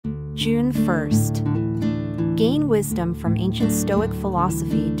June 1st. Gain wisdom from ancient Stoic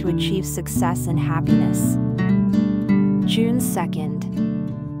philosophy to achieve success and happiness. June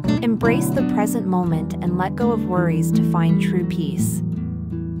 2nd. Embrace the present moment and let go of worries to find true peace.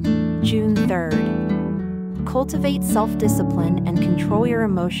 June 3rd. Cultivate self-discipline and control your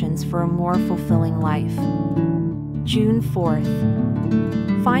emotions for a more fulfilling life. June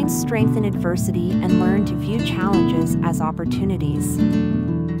 4th. Find strength in adversity and learn to view challenges as opportunities.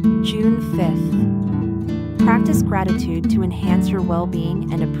 June 5th. Practice gratitude to enhance your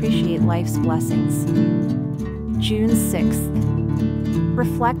well-being and appreciate life's blessings. June 6th.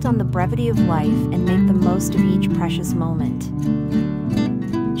 Reflect on the brevity of life and make the most of each precious moment.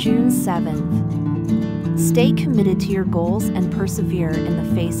 June 7th. Stay committed to your goals and persevere in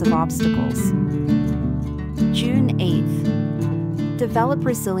the face of obstacles. June 8th. Develop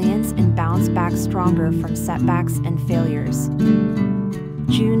resilience and bounce back stronger from setbacks and failures.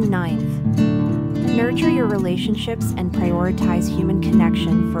 June 9th. Nurture your relationships and prioritize human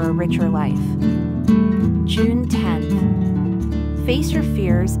connection for a richer life. June 10th. Face your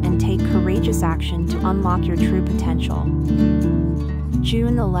fears and take courageous action to unlock your true potential.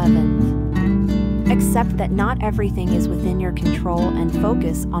 June 11th. Accept that not everything is within your control and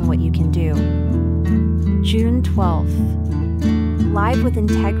focus on what you can do. June 12th. Live with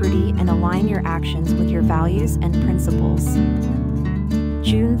integrity and align your actions with your values and principles.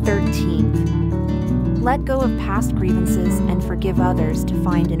 June 13th. Let go of past grievances and forgive others to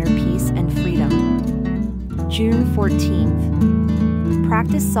find inner peace and freedom. June 14th.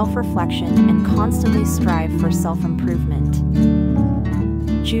 Practice self-reflection and constantly strive for self-improvement.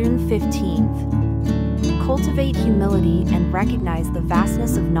 June 15th. Cultivate humility and recognize the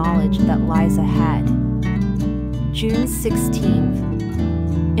vastness of knowledge that lies ahead. June 16th.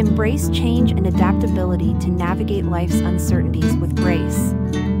 Embrace change and adaptability to navigate life's uncertainties with grace.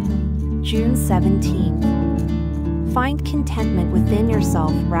 June 17th. Find contentment within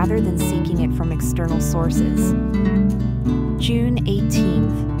yourself rather than seeking it from external sources. June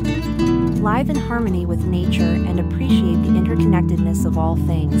 18th. Live in harmony with nature and appreciate the interconnectedness of all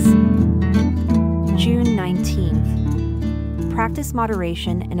things. June 19th. Practice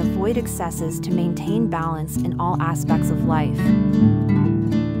moderation and avoid excesses to maintain balance in all aspects of life.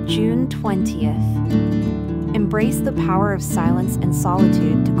 June 20th. Embrace the power of silence and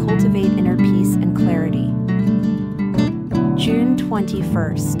solitude to cultivate inner peace and clarity. June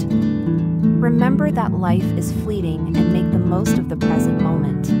 21st. Remember that life is fleeting and make the most of the present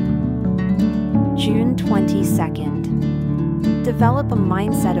moment. June 22nd. Develop a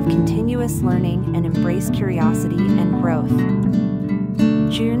mindset of continuous learning and embrace curiosity and growth.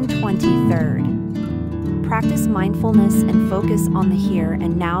 June 23rd. Practice mindfulness and focus on the here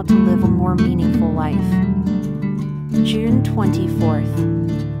and now to live a more meaningful life. June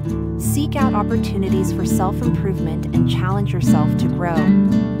 24th. Seek out opportunities for self-improvement and challenge yourself to grow.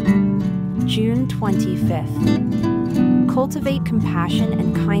 June 25th. Cultivate compassion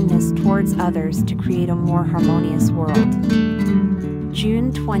and kindness towards others to create a more harmonious world.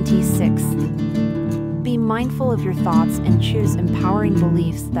 June 26th. Be mindful of your thoughts and choose empowering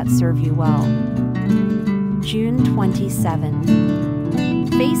beliefs that serve you well. June 27th.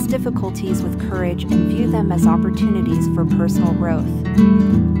 Face difficulties with courage and view them as opportunities for personal growth.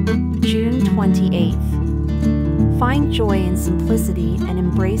 June 28th. Find joy in simplicity and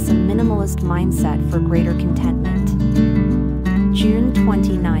embrace a minimalist mindset for greater contentment. June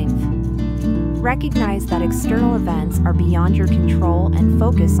 29th. Recognize that external events are beyond your control and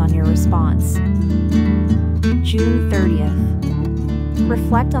focus on your response. June 30th.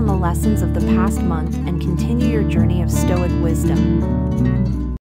 Reflect on the lessons of the past month and continue your journey of Stoic wisdom.